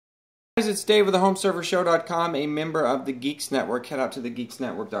Guys, it's Dave with the HomeServerShow.com, a member of the Geeks Network. Head out to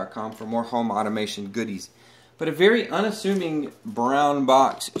thegeeksnetwork.com for more home automation goodies. But a very unassuming brown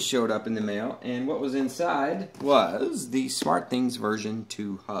box showed up in the mail, and what was inside was the SmartThings version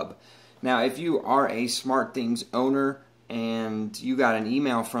 2 hub. Now, if you are a SmartThings owner and you got an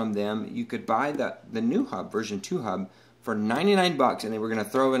email from them, you could buy the new hub, version 2 hub, for 99 bucks, and they were going to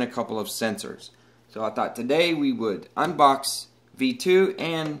throw in a couple of sensors. So I thought today we would unbox V2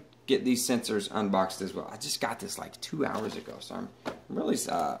 and get these sensors unboxed as well. I just got this like 2 hours ago, so I'm really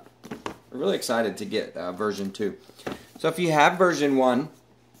excited to get version 2. So if you have version 1,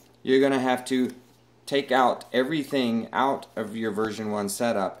 you're going to have to take out everything out of your version 1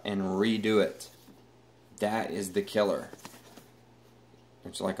 setup and redo it. That is the killer.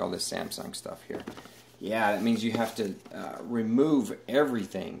 It's like all this Samsung stuff here. Yeah, that means you have to remove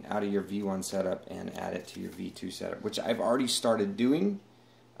everything out of your V1 setup and add it to your V2 setup, which I've already started doing.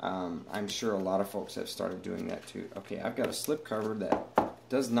 I'm sure a lot of folks have started doing that too. Okay, I've got a slip cover that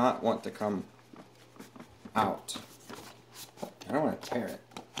does not want to come out. I don't want to tear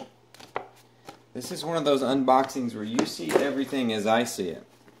it. This is one of those unboxings where you see everything as I see it.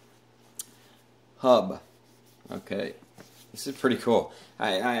 Hub. Okay, this is pretty cool.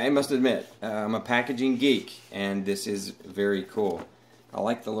 I must admit, I'm a packaging geek, and this is very cool. I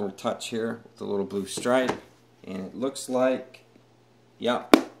like the little touch here, the little blue stripe, and it looks like,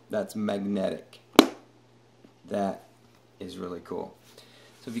 yep, that's magnetic. That is really cool.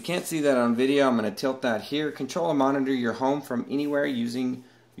 So if you can't see that on video, I'm going to tilt that here. Control and monitor your home from anywhere using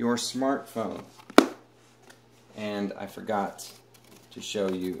your smartphone. And I forgot to show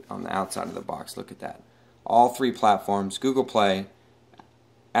you on the outside of the box. Look at that. All 3 platforms, Google Play,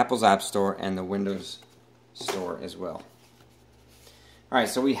 Apple's App Store, and the Windows Store as well. Alright,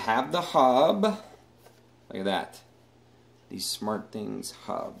 so we have the hub. Look at that. The SmartThings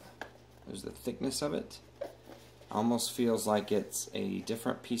hub. There's the thickness of it. Almost feels like it's a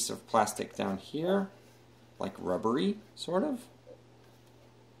different piece of plastic down here, like rubbery, sort of.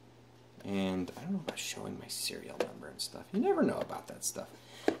 And I don't know about showing my serial number and stuff. You never know about that stuff.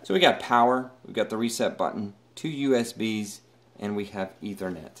 So we got power, we've got the reset button, 2 USBs, and we have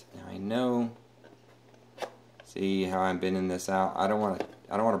Ethernet. Now I know, see how I'm bending this out? I don't want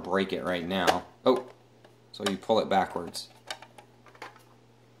to break it right now. Oh, so you pull it backwards.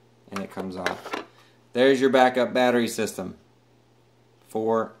 And it comes off. There's your backup battery system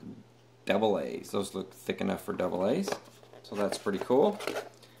for AA's. Those look thick enough for AA's, so that's pretty cool.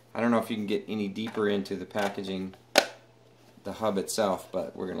 I don't know if you can get any deeper into the packaging, the hub itself,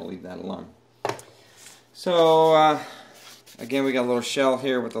 but we're going to leave that alone. So again, we got a little shell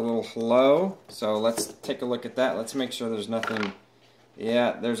here with a little hello. So let's take a look at that. Let's make sure there's nothing.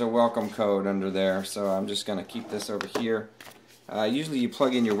 Yeah, there's a welcome code under there, so I'm just going to keep this over here. Usually you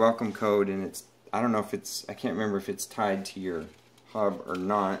plug in your welcome code, and it's, I don't know if it's, I can't remember if it's tied to your hub or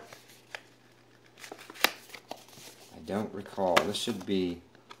not. I don't recall. This should be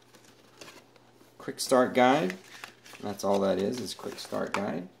quick start guide. That's all that is quick start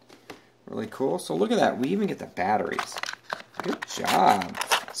guide. Really cool. So look at that. We even get the batteries. Good job,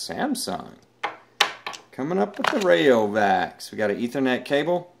 Samsung. Coming up with the Rayovacs. We got an Ethernet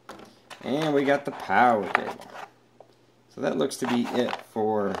cable, and we got the power cable. So that looks to be it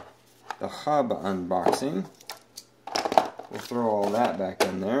for the hub unboxing. We'll throw all that back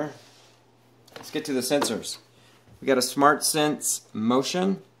in there. Let's get to the sensors. We got a SmartSense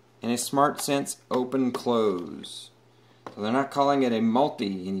Motion and a SmartSense Open Close. So they're not calling it a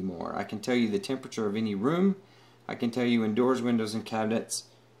multi anymore. I can tell you the temperature of any room. I can tell you indoors, windows, and cabinets,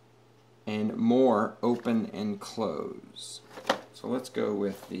 and more open and close. So let's go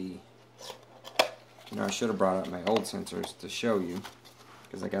with the, you know, I should have brought out my old sensors to show you,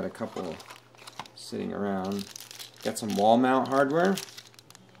 because I got a couple sitting around. Got some wall mount hardware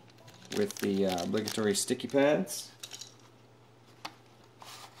with the obligatory sticky pads.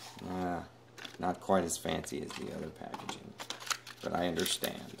 Not quite as fancy as the other packaging, but I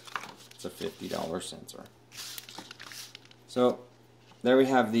understand. It's a $50 sensor. So there we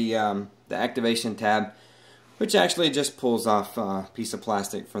have the activation tab, which actually just pulls off a piece of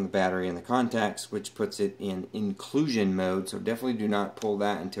plastic from the battery and the contacts, which puts it in inclusion mode. So definitely do not pull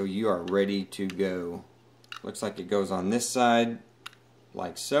that until you are ready to go. Looks like it goes on this side,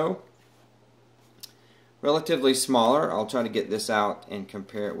 like so. Relatively smaller. I'll try to get this out and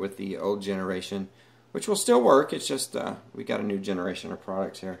compare it with the old generation, which will still work. It's just we got a new generation of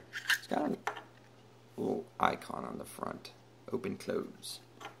products here. It's got a little icon on the front. Open, close.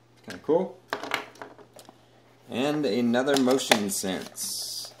 Kind of cool. And another motion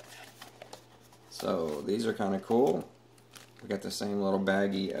sense. So these are kind of cool. We got the same little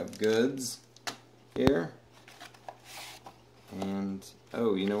baggie of goods here. And,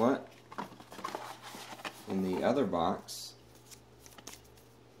 oh, you know what? In the other box,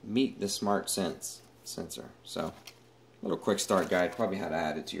 meet the SmartThings sensor. So, little quick start guide, probably how to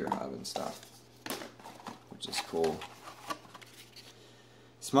add it to your hub and stuff, which is cool.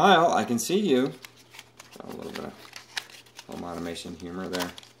 Smile, I can see you. A little bit of home automation humor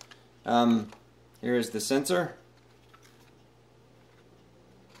there. Here's the sensor.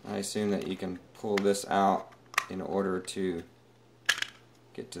 I assume that you can pull this out in order to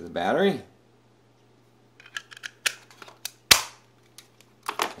get to the battery.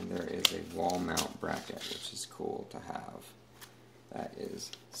 And there is a wall mount bracket, which is cool to have. That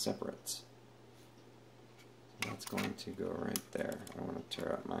is separate. That's going to go right there. I want to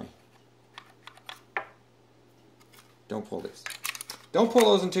tear up my... Don't pull these. Don't pull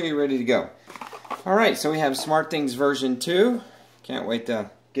those until you're ready to go. Alright, so we have SmartThings version 2. Can't wait to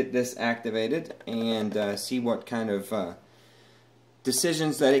get this activated and see what kind of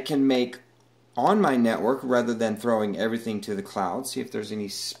decisions that it can make on my network rather than throwing everything to the cloud. See if there's any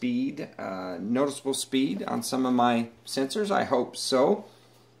speed, noticeable speed on some of my sensors. I hope so.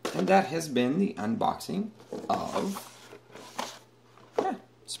 And that has been the unboxing of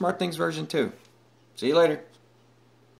SmartThings version 2. See you later.